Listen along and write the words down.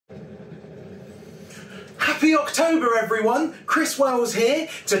Happy October, everyone! Chris Wells here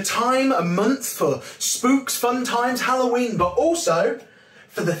to time a month for spooks, fun times, Halloween, but also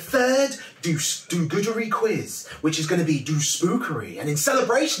for the third Do-Goodery quiz, which is going to be Do-Spookery. And in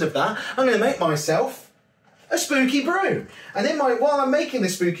celebration of that, I'm going to make myself a spooky brew. And while I'm making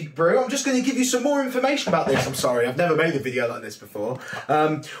this spooky brew, I'm just going to give you some more information about this. I'm sorry, I've never made a video like this before.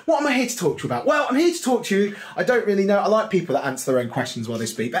 What am I here to talk to you about? Well, I'm here to talk to you, I don't really know, I like people that answer their own questions while they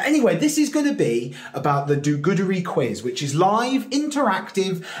speak. But anyway, this is going to be about the Do-Goodery quiz, which is live,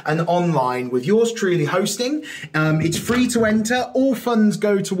 interactive, and online with yours truly hosting. It's free to enter. All funds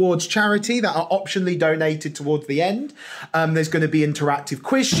go towards charity that are optionally donated towards the end. There's going to be interactive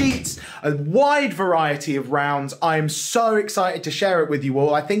quiz sheets, a wide variety of rounds. I am so excited to share it with you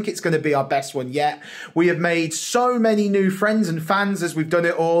all. I think it's going to be our best one yet. We have made so many new friends and fans as we've done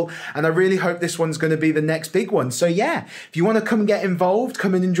it all, and I really hope this one's going to be the next big one. So yeah, if you want to come get involved,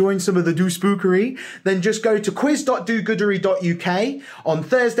 come in and join some of the Do-Spookery, then just go to quiz.dogoodery.uk on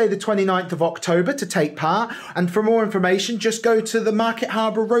Thursday the 29th of October to take part, and for more information just go to the Market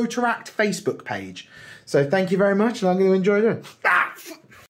Harbour Rotaract Facebook page. So thank you very much, and I'm going to enjoy it.